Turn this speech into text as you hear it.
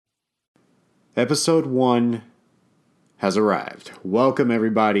Episode 1 has arrived. Welcome,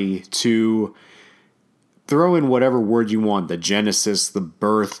 everybody, to throw in whatever word you want. The genesis, the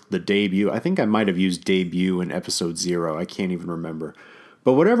birth, the debut. I think I might have used debut in episode 0. I can't even remember.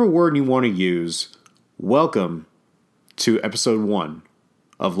 But whatever word you want to use, welcome to episode 1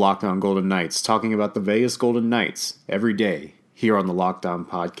 of Locked On Golden Knights, talking about the Vegas Golden Knights every day here on the Locked On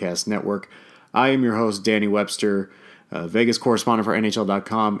Podcast Network. I am your host, Danny Webster, Vegas correspondent for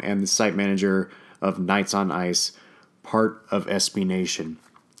NHL.com and the site manager of Knights on Ice, part of SB Nation.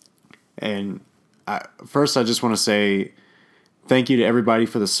 And first, I just want to say thank you to everybody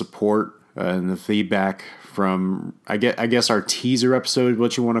for the support and the feedback from, I guess, our teaser episode,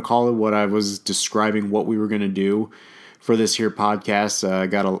 what you want to call it, what I was describing what we were going to do for this here podcast. I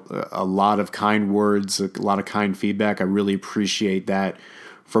got a lot of kind words, a lot of kind feedback. I really appreciate that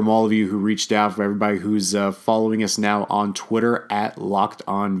from all of you who reached out, from everybody who's following us now on Twitter at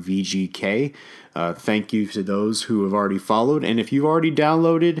LockedOnVGK. Thank you to those who have already followed. And if you've already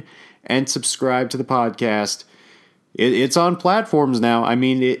downloaded and subscribed to the podcast, it's on platforms now. I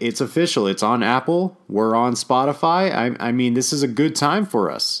mean, it's official. It's on Apple. We're on Spotify. I mean, this is a good time for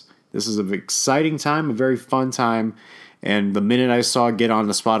us. This is an exciting time, a very fun time. And the minute I saw it get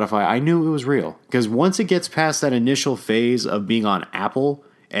onto Spotify, I knew it was real. Because once it gets past that initial phase of being on Apple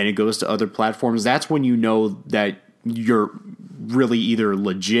and it goes to other platforms, that's when you know that you're really either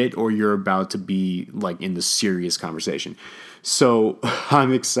legit or you're about to be like in the serious conversation. So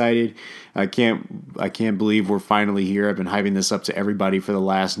I'm excited. I can't believe we're finally here. I've been hyping this up to everybody for the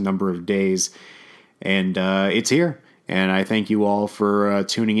last number of days, and it's here. And I thank you all for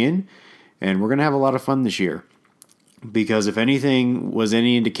tuning in. And we're gonna have a lot of fun this year, because if anything was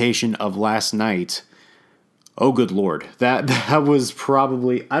any indication of last night, oh good Lord, that was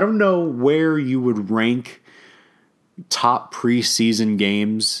probably, I don't know where you would rank top preseason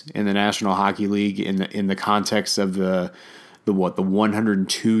games in the National Hockey League in the context of the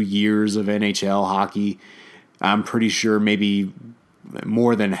 102 years of NHL hockey. I'm pretty sure maybe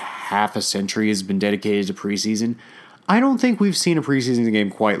more than half a century has been dedicated to preseason. I don't think we've seen a preseason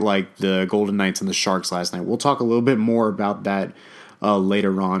game quite like the Golden Knights and the Sharks last night. We'll talk a little bit more about that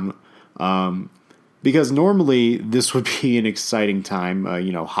later on, because normally this would be an exciting time.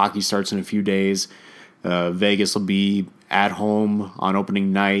 Hockey starts in a few days. Vegas will be at home on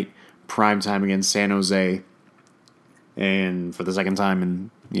opening night, prime time against San Jose, and for the second time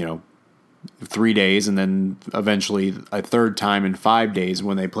in 3 days, and then eventually a third time in 5 days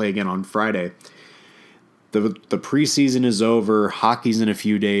when they play again on Friday. The preseason is over. Hockey's in a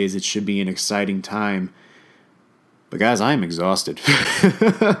few days. It should be an exciting time. But guys, I'm exhausted.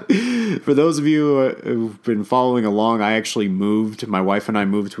 For those of you who've been following along, I actually moved. My wife and I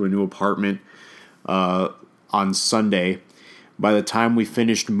moved to a new apartment on Sunday. By the time we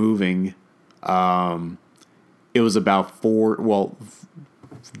finished moving, it was about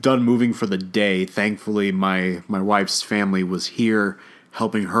done moving for the day. Thankfully, my wife's family was here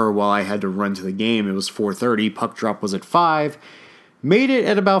helping her while I had to run to the game. It was 4:30. Puck drop was at 5. Made it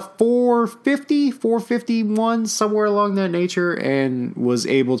at about 4:50, 4:51, somewhere along that nature, and was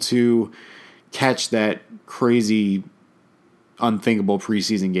able to catch that crazy, unthinkable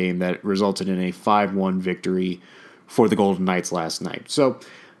preseason game that resulted in a 5-1 victory for the Golden Knights last night. So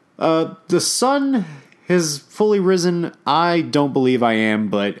the sun has fully risen. I don't believe I am,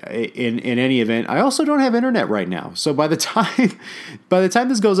 but in any event, I also don't have internet right now. So by the time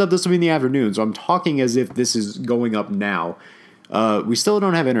this goes up, this will be in the afternoon. So I'm talking as if this is going up now. We still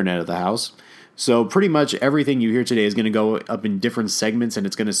don't have internet at the house. So pretty much everything you hear today is going to go up in different segments, and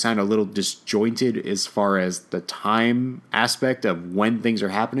it's going to sound a little disjointed as far as the time aspect of when things are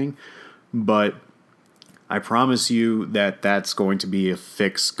happening. But I promise you that that's going to be a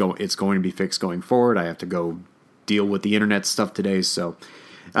fix. It's going to be fixed going forward. I have to go deal with the internet stuff today, so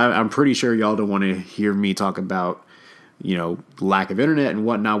I'm pretty sure y'all don't want to hear me talk about, lack of internet and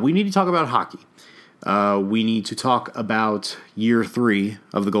whatnot. We need to talk about hockey. We need to talk about year 3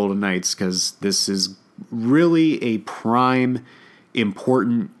 of the Golden Knights, because this is really a prime,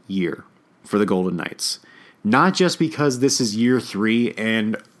 important year for the Golden Knights. Not just because this is year 3,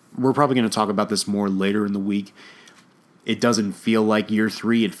 and we're probably going to talk about this more later in the week. It doesn't feel like year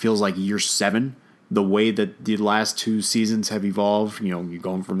 3. It feels like year 7. The way that the last 2 seasons have evolved, you're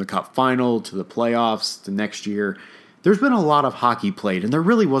going from the Cup final to the playoffs to next year. There's been a lot of hockey played, and there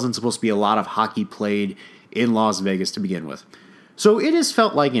really wasn't supposed to be a lot of hockey played in Las Vegas to begin with. So it has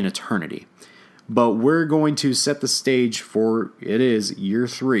felt like an eternity. But we're going to set the stage for, it is year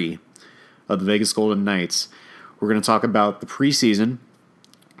 3 of the Vegas Golden Knights. We're going to talk about the preseason,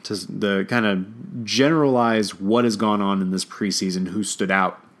 to the kind of generalize what has gone on in this preseason, who stood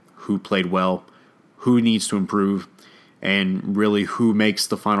out, who played well, who needs to improve, and really who makes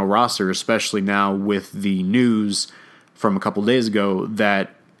the final roster, especially now with the news from a couple days ago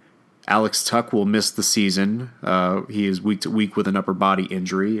that Alex Tuck will miss the season. He is week to week with an upper body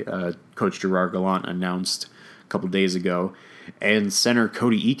injury. Coach Gerard Gallant announced a couple days ago. And center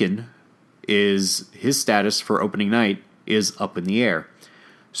Cody Eakin, his status for opening night is up in the air.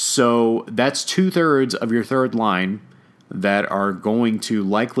 So that's 2/3 of your third line that are going to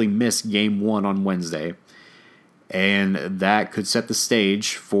likely miss game 1 on Wednesday. And that could set the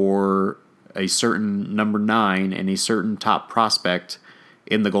stage for a certain number 9 and a certain top prospect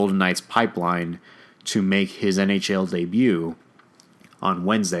in the Golden Knights pipeline to make his NHL debut on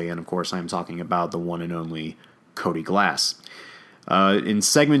Wednesday. And of course, I'm talking about the one and only Cody Glass. In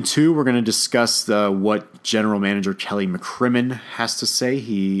segment 2, we're going to discuss what General Manager Kelly McCrimmon has to say.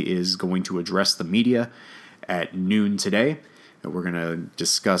 He is going to address the media at noon today. We're going to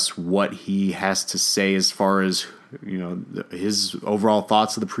discuss what he has to say as far as his overall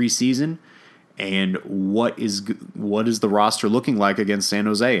thoughts of the preseason and what is the roster looking like against San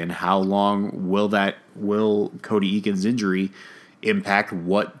Jose, and how long will Cody Eakin's injury impact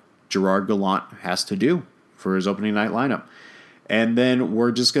what Gerard Gallant has to do for his opening night lineup. And then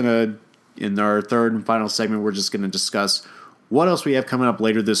we're just going to, in our third and final segment, we're just going to discuss what else we have coming up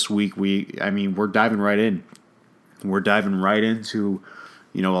later this week. We're diving right in. We're diving right into,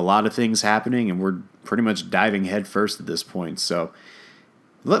 a lot of things happening, and we're pretty much diving head first at this point. So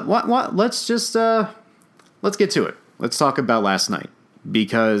let's get to it. Let's talk about last night,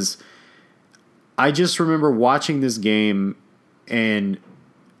 because I just remember watching this game, and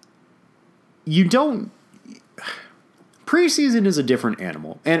preseason is a different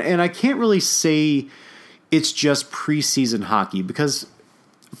animal. And I can't really say it's just preseason hockey, because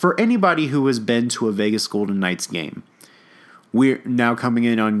for anybody who has been to a Vegas Golden Knights game, we're now coming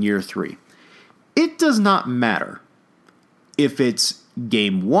in on year 3. It does not matter if it's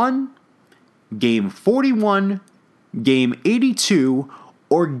game 1, game 41, game 82,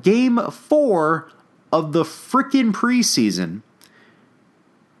 or game 4 of the frickin' preseason.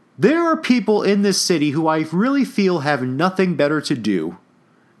 There are people in this city who I really feel have nothing better to do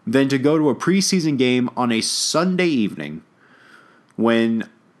than to go to a preseason game on a Sunday evening, when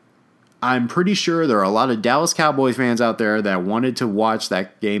I'm pretty sure there are a lot of Dallas Cowboys fans out there that wanted to watch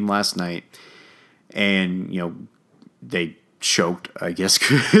that game last night, and, they choked, I guess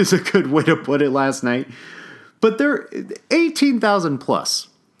is a good way to put it, last night. But they're 18,000 plus.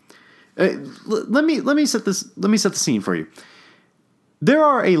 Let me set the scene for you. There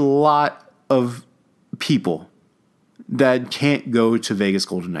are a lot of people that can't go to Vegas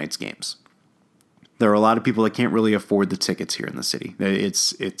Golden Knights games. There are a lot of people that can't really afford the tickets here in the city.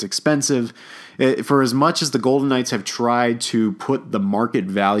 It's expensive. For as much as the Golden Knights have tried to put the market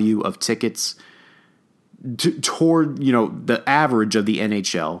value of tickets toward, the average of the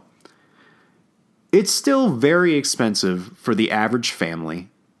NHL, it's still very expensive for the average family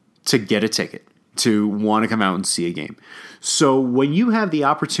to get a ticket, to want to come out and see a game. So when you have the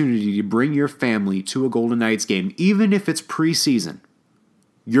opportunity to bring your family to a Golden Knights game, even if it's preseason,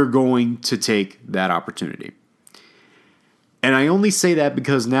 you're going to take that opportunity. And I only say that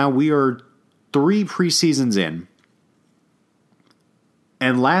because now we are 3 preseasons in.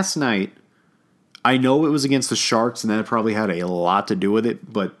 And last night, I know it was against the Sharks, and that probably had a lot to do with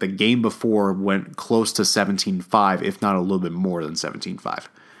it, but the game before went close to 17-5, if not a little bit more than 17-5.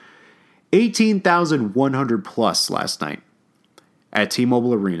 18,100 plus last night at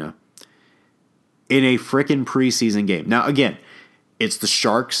T-Mobile Arena in a frickin' preseason game. Now, again, it's the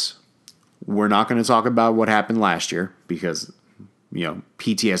Sharks. We're not going to talk about what happened last year because,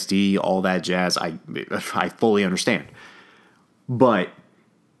 PTSD, all that jazz, I fully understand. But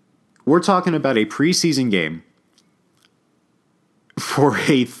we're talking about a preseason game for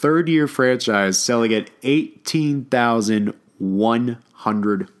a third-year franchise selling at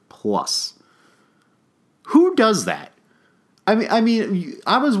 18,100 plus. Who does that? I mean,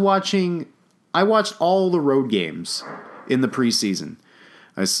 I watched all the road games in the preseason.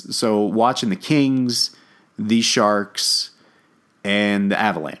 So watching the Kings, the Sharks, and the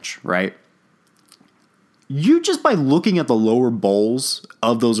Avalanche, right? You just by looking at the lower bowls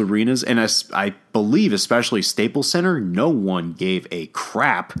of those arenas, and I believe especially Staples Center, no one gave a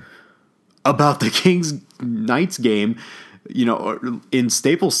crap about the Kings-Knights game, in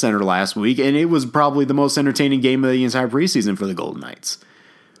Staples Center last week, and it was probably the most entertaining game of the entire preseason for the Golden Knights.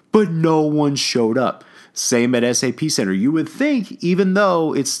 But no one showed up. Same at SAP Center. You would think, even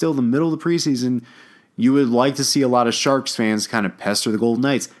though it's still the middle of the preseason, you would like to see a lot of Sharks fans kind of pester the Golden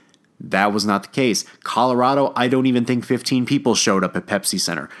Knights. That was not the case. Colorado, I don't even think 15 people showed up at Pepsi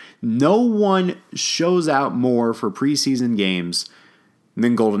Center. No one shows out more for preseason games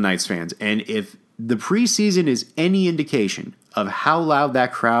than Golden Knights fans. And if the preseason is any indication of how loud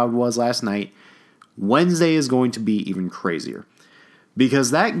that crowd was last night, Wednesday is going to be even crazier. Because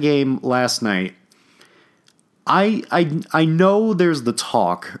that game last night, I know there's the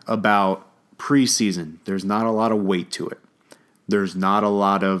talk about preseason. There's not a lot of weight to it. There's not a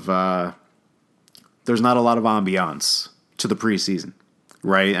lot of ambiance to the preseason,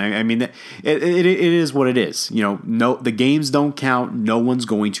 right? I mean, it is what it is. No, the games don't count. No one's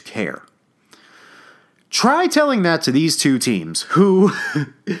going to care. Try telling that to these two teams who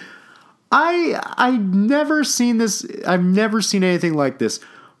I've never seen this. I've never seen anything like this.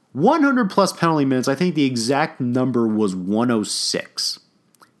 100 plus penalty minutes. I think the exact number was 106.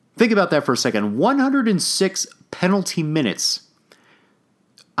 Think about that for a second. 106 penalty minutes.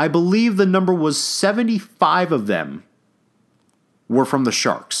 I believe the number was 75 of them were from the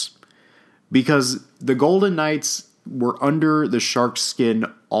Sharks, because the Golden Knights were under the Sharks' skin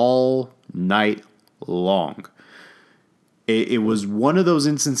all night long. It was one of those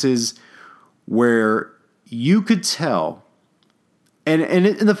instances where you could tell, and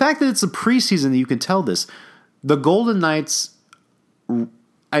the fact that it's a preseason that you can tell this, the Golden Knights,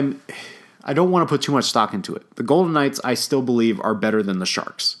 I don't want to put too much stock into it. The Golden Knights, I still believe, are better than the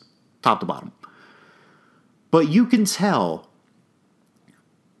Sharks, top to bottom. But you can tell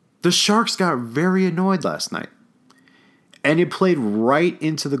the Sharks got very annoyed last night. And it played right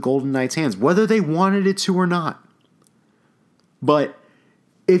into the Golden Knights' hands, whether they wanted it to or not. But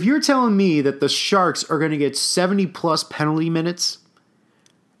if you're telling me that the Sharks are going to get 70-plus penalty minutes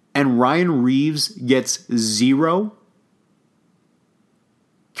and Ryan Reeves gets 0...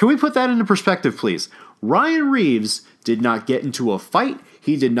 Can we put that into perspective, please? Ryan Reeves did not get into a fight.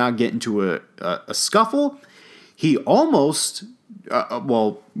 He did not get into a scuffle. He almost,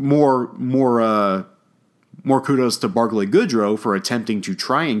 more kudos to Barclay Goodrow for attempting to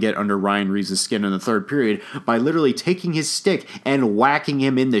try and get under Ryan Reeves' skin in the third period by literally taking his stick and whacking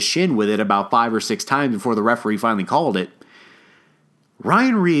him in the shin with it about 5 or 6 times before the referee finally called it.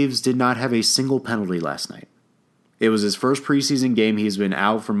 Ryan Reeves did not have a single penalty last night. It was his first preseason game. He's been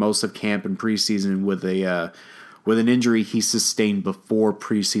out for most of camp and preseason with an injury he sustained before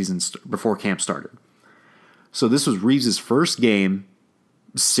camp started. So this was Reeves' first game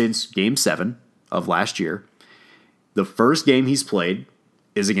since Game 7 of last year. The first game he's played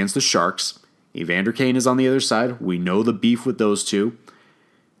is against the Sharks. Evander Kane is on the other side. We know the beef with those two.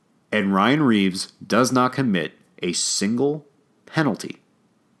 And Ryan Reeves does not commit a single penalty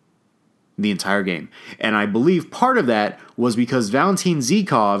the entire game. And I believe part of that was because Valentin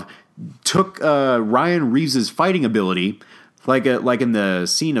Zykov took Ryan Reeves' fighting ability, like in the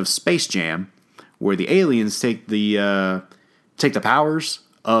scene of Space Jam, where the aliens take the powers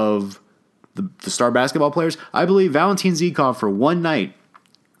of the star basketball players. I believe Valentin Zykov for one night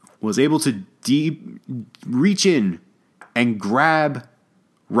was able to reach in and grab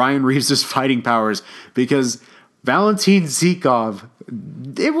Ryan Reeves' fighting powers, because Valentin Zykov,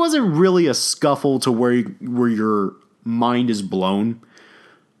 it wasn't really a scuffle to where your mind is blown.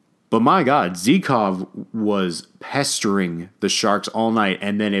 But my God, Zykov was pestering the Sharks all night,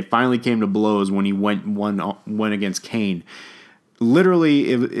 and then it finally came to blows when he went against Kane.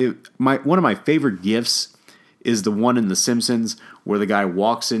 Literally, one of my favorite gifs is the one in The Simpsons where the guy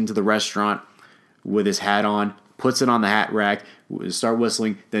walks into the restaurant with his hat on, puts it on the hat rack, start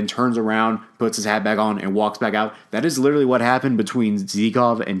whistling, then turns around, puts his hat back on, and walks back out. That is literally what happened between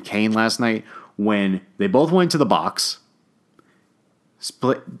Zykov and Kane last night when they both went to the box,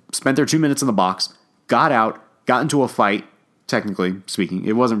 spent their 2 minutes in the box, got out, got into a fight, technically speaking.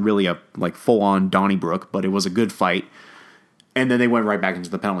 It wasn't really a full-on Donnybrook, but it was a good fight. And then they went right back into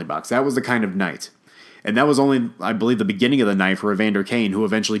the penalty box. That was the kind of night. And that was only, I believe, the beginning of the night for Evander Kane, who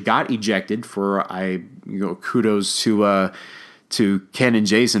eventually got ejected for, kudos to Ken and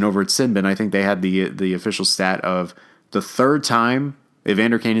Jason over at Sinbin. I think they had the official stat of the third time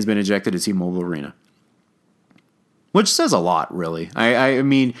Evander Kane has been ejected at T-Mobile Arena. Which says a lot, really. I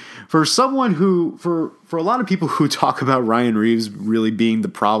mean, for someone for a lot of people who talk about Ryan Reeves really being the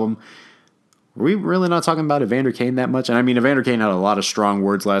problem, are we really not talking about Evander Kane that much? And I mean, Evander Kane had a lot of strong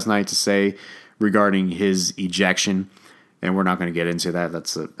words last night to say regarding his ejection, and we're not going to get into that.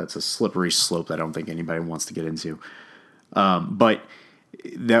 That's a slippery slope that I don't think anybody wants to get into. But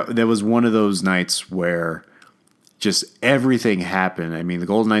that was one of those nights where just everything happened. I mean, the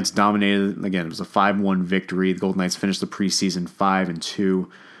Golden Knights dominated. Again, it was a 5-1 victory. The Golden Knights finished the preseason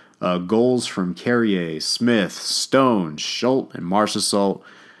 5-2. Goals from Carrier, Smith, Stone, Schultz, and Marchessault.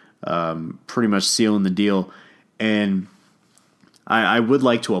 pretty much sealing the deal. And I would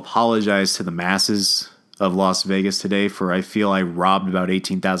like to apologize to the masses of Las Vegas today for I feel I robbed about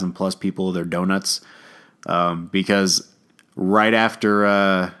 18,000 plus people of their donuts because right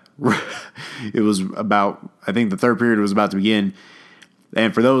after it was about, I think the third period was about to begin.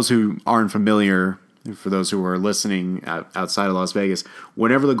 And for those who aren't familiar, for those who are listening outside of Las Vegas,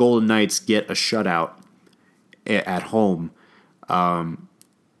 whenever the Golden Knights get a shutout at home,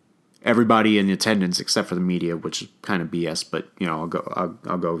 everybody in attendance except for the media, which is kind of BS, but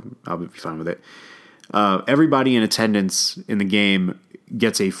I'll be fine with it. Everybody in attendance in the game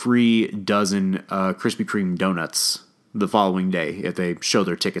gets a free dozen Krispy Kreme donuts the following day if they show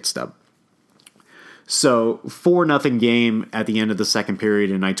their ticket stub. So 4-0 game at the end of the second period,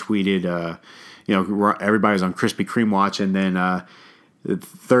 and I tweeted, everybody's on Krispy Kreme watch, and then the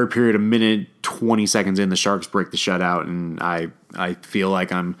third period, a minute 20 seconds in, the Sharks break the shutout, and I feel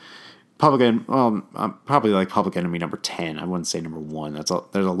like I'm probably like public enemy number 10. I wouldn't say number 1.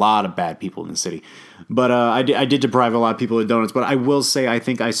 There's a lot of bad people in the city. But I did deprive a lot of people of donuts. But I will say I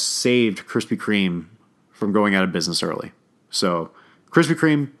think I saved Krispy Kreme from going out of business early. So Krispy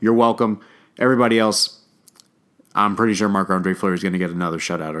Kreme, you're welcome. Everybody else, I'm pretty sure Marc-Andre Fleury is going to get another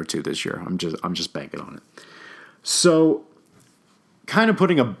shutout or two this year. I'm just banking on it. So kind of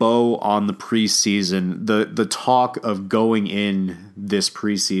putting a bow on the preseason, the talk of going in this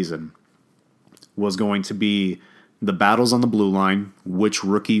preseason was going to be the battles on the blue line, which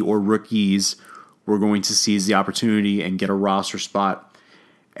rookie or rookies were going to seize the opportunity and get a roster spot,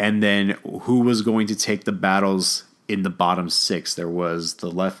 and then who was going to take the battles in the bottom six. There was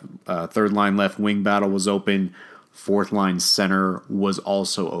the third line left wing battle was open, fourth line center was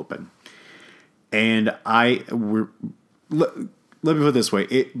also open, and let me put it this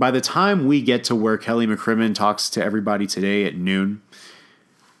way: by the time we get to where Kelly McCrimmon talks to everybody today at noon,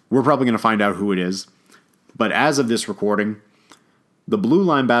 we're probably going to find out who it is. But as of this recording, the blue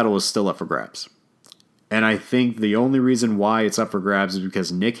line battle is still up for grabs. And I think the only reason why it's up for grabs is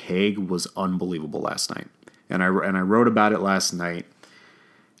because Nick Hague was unbelievable last night. And I wrote about it last night.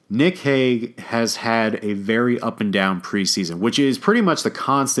 Nick Hague has had a very up and down preseason, which is pretty much the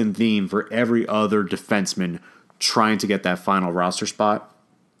constant theme for every other defenseman trying to get that final roster spot.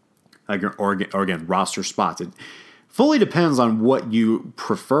 Or again, roster spots. It fully depends on what you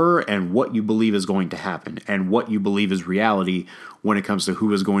prefer and what you believe is going to happen and what you believe is reality when it comes to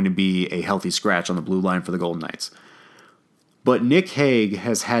who is going to be a healthy scratch on the blue line for the Golden Knights. But Nick Hague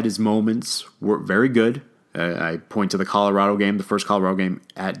has had his moments, were very good. I point to the Colorado game, the first Colorado game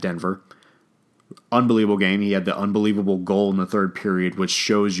at Denver. Unbelievable game. He had the unbelievable goal in the third period, which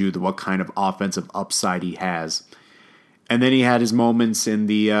shows you what kind of offensive upside he has. And then he had his moments in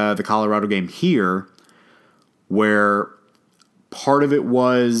the Colorado game here, where part of it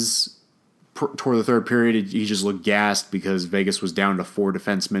was toward the third period, he just looked gassed because Vegas was down to 4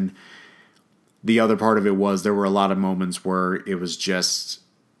 defensemen. The other part of it was there were a lot of moments where it was just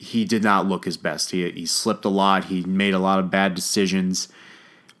he did not look his best. He slipped a lot. He made a lot of bad decisions,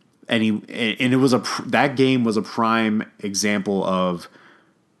 and that game was a prime example of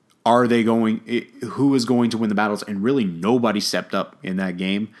who is going to win the battles, and really nobody stepped up in that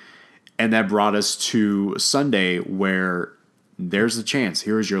game. And that brought us to Sunday, where there's the chance.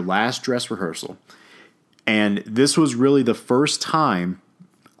 Here is your last dress rehearsal. And this was really the first time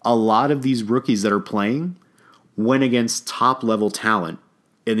a lot of these rookies that are playing went against top-level talent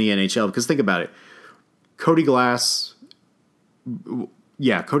in the NHL. Because think about it. Cody Glass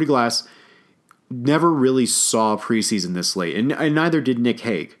never really saw preseason this late. And neither did Nick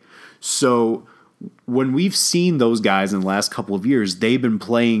Hague. So when we've seen those guys in the last couple of years, they've been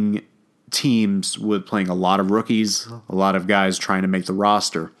playing teams with playing a lot of rookies, a lot of guys trying to make the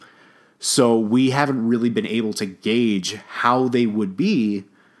roster. So we haven't really been able to gauge how they would be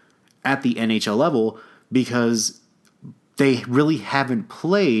at the NHL level because they really haven't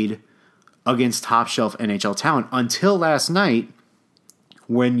played against top shelf NHL talent until last night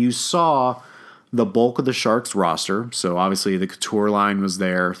when you saw the bulk of the Sharks roster. So obviously the Couture line was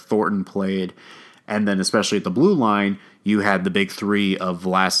there, Thornton played, and then especially at the blue line, you had the big three of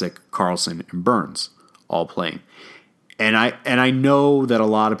Vlasic, Carlson, and Burns all playing. And I know that a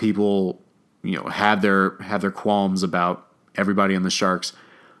lot of people, have their qualms about everybody on the Sharks.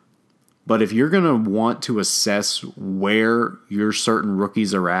 But if you're going to want to assess where your certain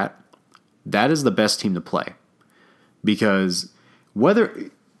rookies are at, that is the best team to play. Because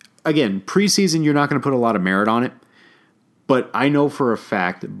preseason, you're not going to put a lot of merit on it. But I know for a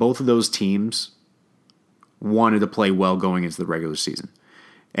fact that both of those teams wanted to play well going into the regular season.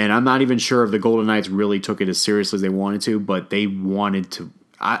 And I'm not even sure if the Golden Knights really took it as seriously as they wanted to, but they wanted to.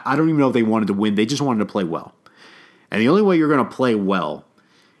 I don't even know if they wanted to win. They just wanted to play well. And the only way you're going to play well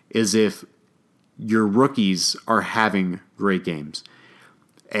is if your rookies are having great games.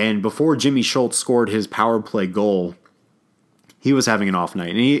 And before Jimmy Schultz scored his power play goal, he was having an off night.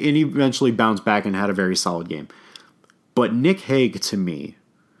 And he eventually bounced back and had a very solid game. But Nick Hague, to me,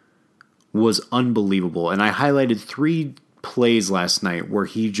 was unbelievable. And I highlighted 3 plays last night where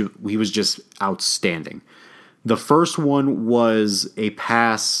he was just outstanding. The first one was a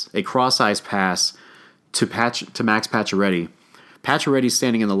cross-ice pass to Max Pacioretty. Pacioretty's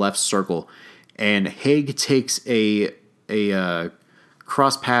standing in the left circle, and Hague takes a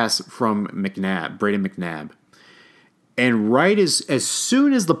cross pass from Braden McNabb. And right as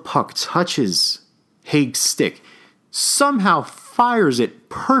soon as the puck touches Hague's stick, somehow fires it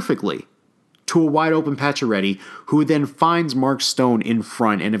perfectly to a wide open Pacioretty, who then finds Mark Stone in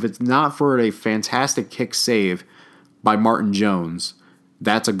front. And if it's not for a fantastic kick save by Martin Jones,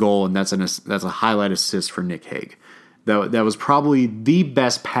 that's a goal, and that's a highlight assist for Nick Hague. That was probably the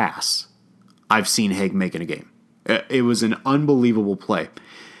best pass I've seen Hague make in a game. It was an unbelievable play.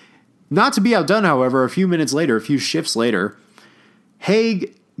 Not to be outdone, however, a few shifts later,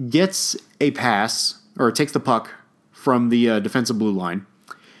 Hague gets a pass, or takes the puck from the defensive blue line.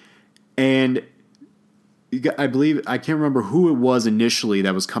 And I can't remember who it was initially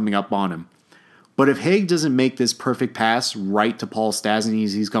that was coming up on him. But if Hague doesn't make this perfect pass right to Paul Stastny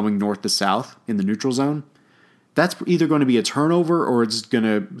as he's going north to south in the neutral zone, that's either going to be a turnover or it's going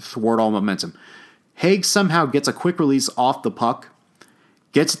to thwart all momentum. Hague somehow gets a quick release off the puck,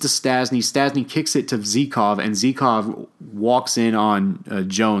 gets it to Stastny. Stastny kicks it to Zhikov, and Zhikov walks in on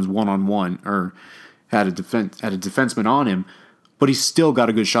Jones one-on-one, or had a defenseman on him, but he still got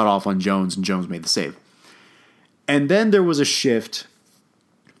a good shot off on Jones, and Jones made the save. And then there was a shift,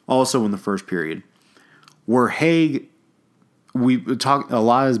 also in the first period, where Hague, a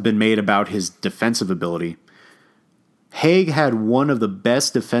lot has been made about his defensive ability. Hague had one of the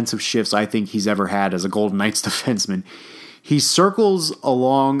best defensive shifts I think he's ever had as a Golden Knights defenseman. He circles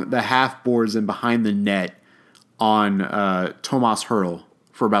along the half boards and behind the net on Tomas Hertl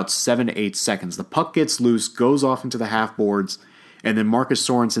for about 7 to 8 seconds. The puck gets loose, goes off into the half boards, and then Marcus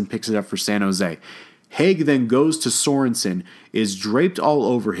Sorensen picks it up for San Jose. Hague then goes to Sorensen, is draped all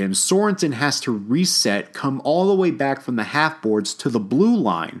over him. Sorensen has to reset, come all the way back from the half boards to the blue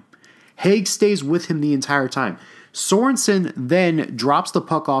line. Hague stays with him the entire time. Sorensen then drops the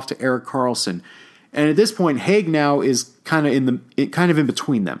puck off to Erik Karlsson. And at this point, Hague now is kind of in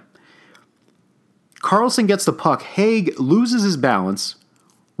between them. Karlsson gets the puck. Hague loses his balance,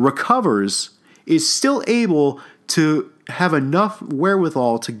 recovers, is still able to have enough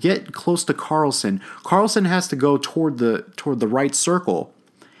wherewithal to get close to Karlsson. Karlsson has to go toward the right circle.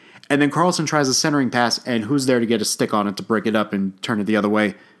 And then Karlsson tries a centering pass, and who's there to get a stick on it to break it up and turn it the other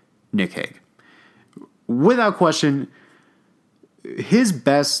way? Nick Hague. Without question, his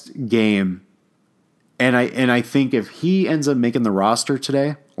best game, and I think if he ends up making the roster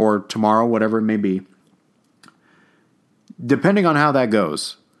today or tomorrow, whatever it may be, depending on how that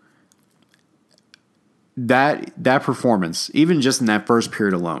goes, that performance, even just in that first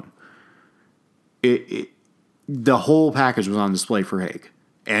period alone, the whole package was on display for Hague,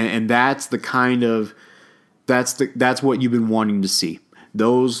 and that's the kind of that's what you've been wanting to see.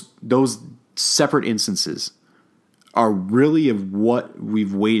 Those separate instances are really of what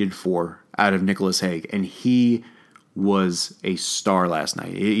we've waited for out of Nicholas Hague, and he was a star last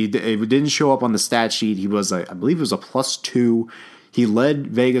night. It didn't show up on the stat sheet. He was, I believe it was a +2. He led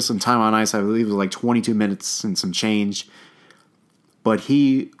Vegas in time on ice. I believe it was like 22 minutes and some change. But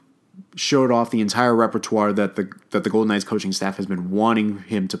he showed off the entire repertoire that the Golden Knights coaching staff has been wanting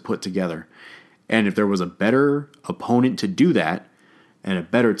him to put together. And if there was a better opponent to do that, and a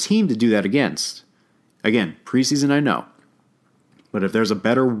better team to do that against, again, preseason I know, but if there's a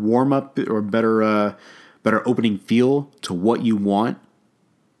better warm-up or better opening feel to what you want,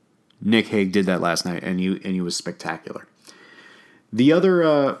 Nick Hague did that last night, and he was spectacular. The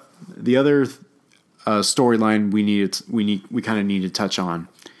other storyline we kind of need to touch on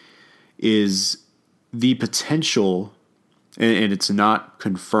is the potential, and it's not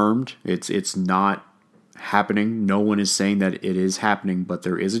confirmed. It's not happening. No one is saying that it is happening, but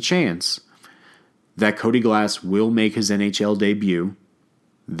there is a chance that Cody Glass will make his NHL debut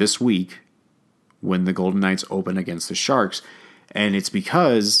this week when the Golden Knights open against the Sharks. And it's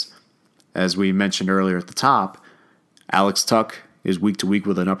because, as we mentioned earlier at the top, Alex Tuch is week to week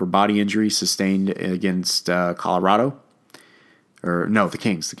with an upper body injury sustained against Colorado. Or, no, the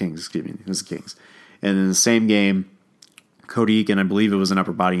Kings. Excuse me. It was the Kings. And in the same game, Cody Eakin, I believe it was an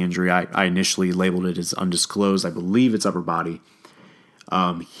upper body injury. I initially labeled it as undisclosed. I believe it's upper body.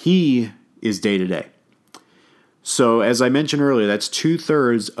 He is day to day. So as I mentioned earlier, that's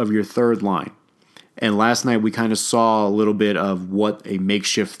 2/3 of your third line. And last night we kind of saw a little bit of what a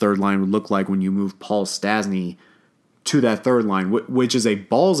makeshift third line would look like when you move Paul Stastny to that third line, which is a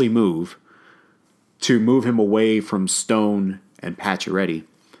ballsy move to move him away from Stone and Pacioretty.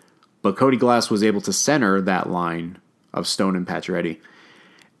 But Cody Glass was able to center that line of Stone and Pacioretty.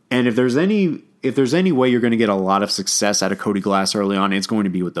 And if there's any way you're going to get a lot of success out of Cody Glass early on, it's going to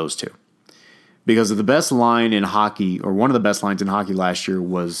be with those two. Because of the best line in hockey, or one of the best lines in hockey last year,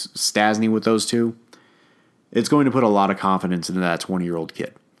 was Stastny with those two. It's going to put a lot of confidence into that 20-year-old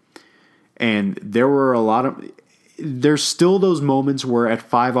kid. And there's still those moments where at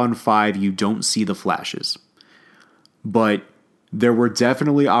 5-on-5 you don't see the flashes. But there were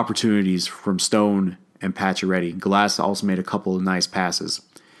definitely opportunities from Stone and Pacioretty. Glass also made a couple of nice passes.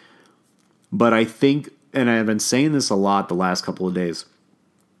 But I think, and I've been saying this a lot the last couple of days,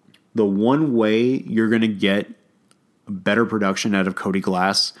 the one way you're going to get better production out of Cody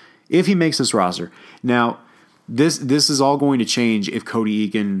Glass, if he makes this roster. Now, this is all going to change if Cody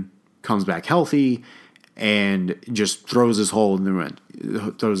Eakin comes back healthy and just throws his whole thing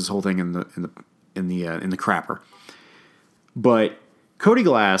in the crapper. But Cody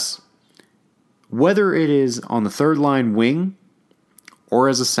Glass, whether it is on the third line wing or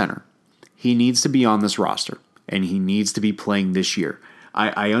as a center, he needs to be on this roster, and he needs to be playing this year.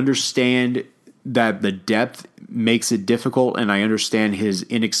 I understand that the depth makes it difficult, and I understand his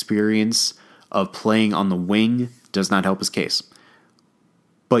inexperience of playing on the wing does not help his case.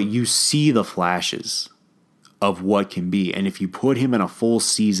 But you see the flashes of what can be, and if you put him in a full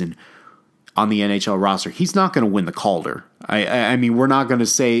season on the NHL roster, he's not going to win the Calder. I mean, we're not going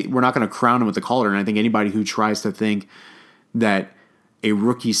to crown him with the Calder, and I think anybody who tries to think that a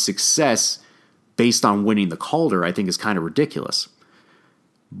rookie's success based on winning the Calder, I think is kind of ridiculous.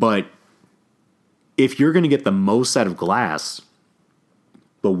 But if you're going to get the most out of Glass,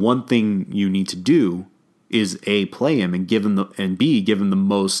 the one thing you need to do is A, play him, and B, give him the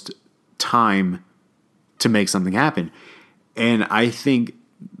most time to make something happen. And I think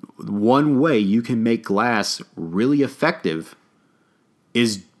one way you can make Glass really effective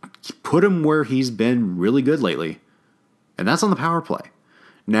is put him where he's been really good lately, and that's on the power play.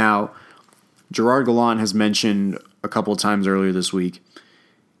 Now, Gerard Gallant has mentioned a couple of times earlier this week,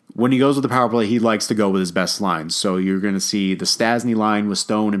 when he goes with the power play, he likes to go with his best lines. So you're going to see the Stastny line with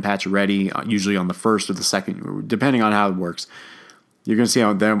Stone and Pacioretty, usually on the first or the second, depending on how it works. You're going to see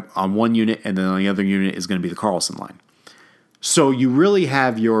them on one unit, and then on the other unit is going to be the Karlsson line. So you really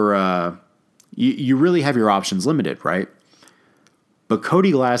have your options limited, right? But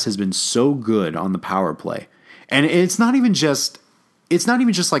Cody Glass has been so good on the power play, and it's not even just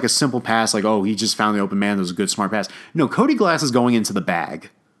like a simple pass, like, oh, he just found the open man, that was a good smart pass. No, Cody Glass is going into the bag.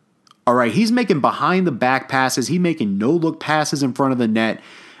 All right, he's making behind the back passes. He's making no look passes in front of the net.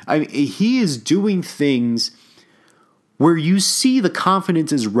 I mean, he is doing things where you see the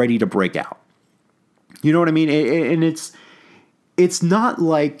confidence is ready to break out. You know what I mean? And it's not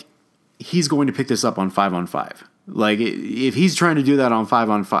like he's going to pick this up on 5-on-5. Like, if he's trying to do that on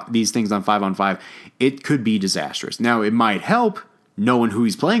 5-on-5, these things on 5-on-5, it could be disastrous. Now, it might help knowing who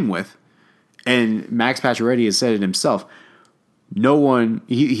he's playing with. And Max Pacioretty has said it himself.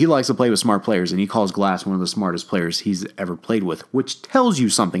 He likes to play with smart players, and he calls Glass one of the smartest players he's ever played with, which tells you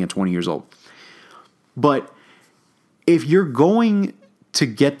something at 20 years old. But if you're going to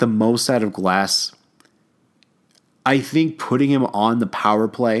get the most out of Glass, I think putting him on the power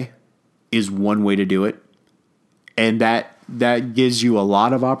play is one way to do it. And that gives you a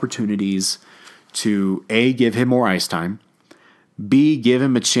lot of opportunities to A, give him more ice time, B, give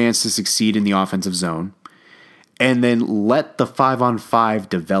him a chance to succeed in the offensive zone, and then let the 5-on-5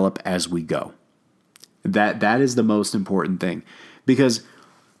 develop as we go. That is the most important thing. Because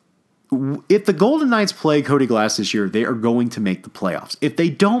if the Golden Knights play Cody Glass this year, they are going to make the playoffs. If they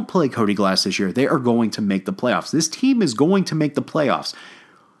don't play Cody Glass this year, they are going to make the playoffs. This team is going to make the playoffs.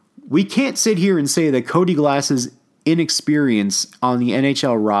 We can't sit here and say that Cody Glass's inexperience on the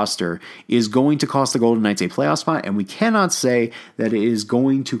NHL roster is going to cost the Golden Knights a playoff spot, and we cannot say that it is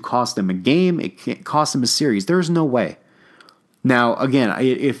going to cost them a game. It can't cost them a series. There's no way. Now, again,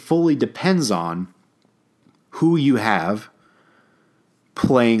 it fully depends on who you have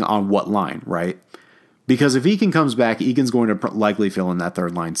playing on what line, right? Because if Eakin comes back, Eakin's going to likely fill in that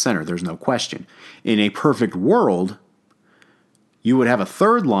third line center. There's no question. In a perfect world, you would have a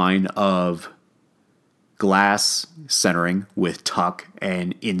third line of Glass centering with Tuck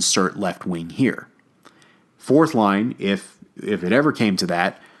and insert left wing here. Fourth line, if it ever came to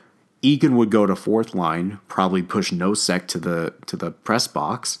that, Eakin would go to fourth line, probably push Nosek to the press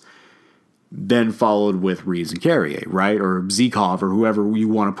box, then followed with Reeves and Carrier, right? Or Zykov or whoever you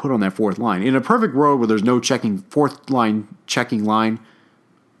want to put on that fourth line. In a perfect world where there's no fourth line checking line,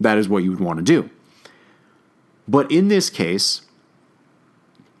 that is what you would want to do. But in this case,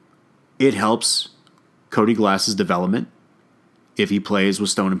 it helps Cody Glass's development if he plays with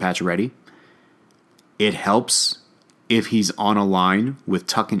Stone and Pacioretty. It helps if he's on a line with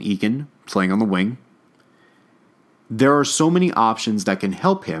Tuch and Eakin playing on the wing. There are so many options that can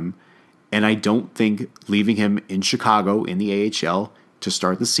help him, and I don't think leaving him in Chicago in the AHL to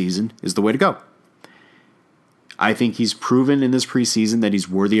start the season is the way to go. I think he's proven in this preseason that he's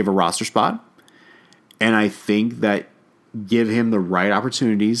worthy of a roster spot, and I think that give him the right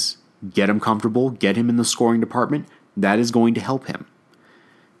opportunities, get him comfortable, get him in the scoring department, that is going to help him.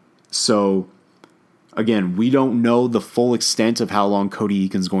 So, again, we don't know the full extent of how long Cody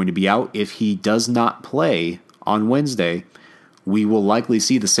Eakin's going to be out. If he does not play on Wednesday, we will likely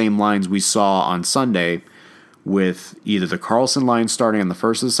see the same lines we saw on Sunday with either the Karlsson line starting on the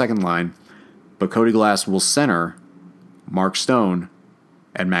first or the second line, but Cody Glass will center Mark Stone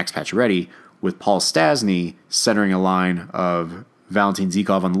and Max Pacioretty, with Paul Stastny centering a line of Valentin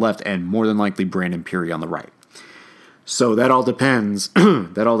Zykov on the left and more than likely Brandon Pirri on the right. So that all depends.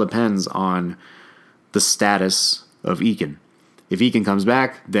 That all depends on the status of Eakin. If Eakin comes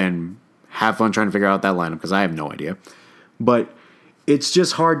back, then have fun trying to figure out that lineup because I have no idea. But it's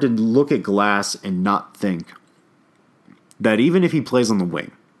just hard to look at Glass and not think that even if he plays on the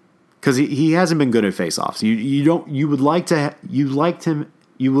wing, because he hasn't been good at faceoffs. You would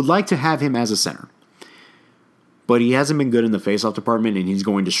like to have him as a center, but he hasn't been good in the faceoff department, and he's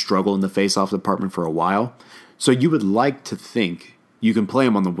going to struggle in the faceoff department for a while. So you would like to think you can play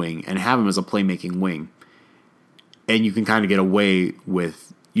him on the wing and have him as a playmaking wing, and you can kind of get away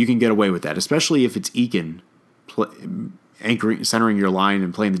with that, especially if it's Eakin centering your line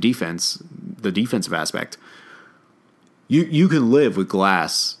and playing the defensive aspect. You can live with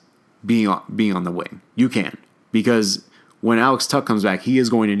Glass being on the wing. You can, because when Alex Tuch comes back, he is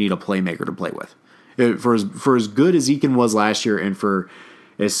going to need a playmaker to play with. For as good as Eakin was last year, and for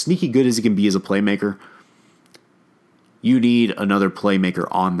as sneaky good as he can be as a playmaker, you need another playmaker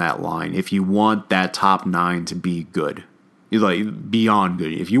on that line if you want that top nine to be good, like beyond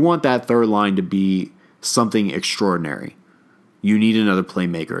good. If you want that third line to be something extraordinary, you need another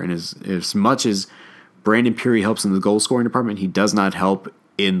playmaker. And as much as Brandon Pirri helps in the goal scoring department, he does not help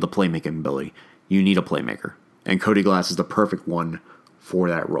in the playmaking ability. You need a playmaker, and Cody Glass is the perfect one for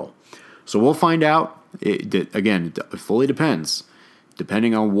that role. So we'll find out. It fully depends.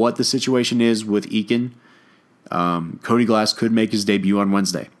 Depending on what the situation is with Eakin, Cody Glass could make his debut on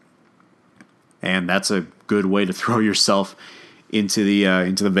Wednesday, and that's a good way to throw yourself into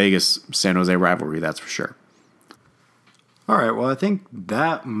the Vegas San Jose rivalry. That's for sure. All right, well, I think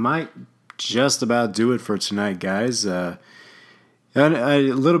that might just about do it for tonight, guys. A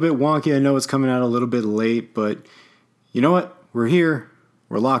little bit wonky. I know it's coming out a little bit late, but you know what? We're here.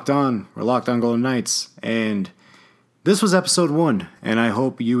 We're locked on. We're locked on Golden Knights, and this was episode 1, and I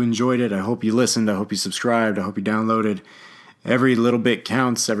hope you enjoyed it. I hope you listened. I hope you subscribed. I hope you downloaded. Every little bit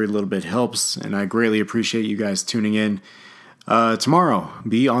counts. Every little bit helps, and I greatly appreciate you guys tuning in. Tomorrow,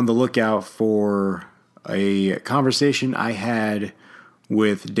 be on the lookout for a conversation I had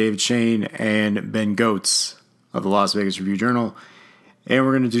with David Shane and Ben Goetz of the Las Vegas Review-Journal, and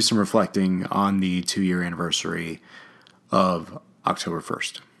we're going to do some reflecting on the 2-year anniversary of October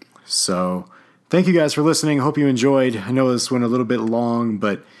 1st. So thank you guys for listening. Hope you enjoyed. I know this went a little bit long,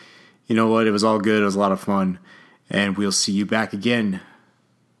 but you know what? It was all good. It was a lot of fun. And we'll see you back again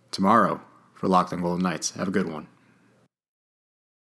tomorrow for Locked on Golden Knights. Have a good one.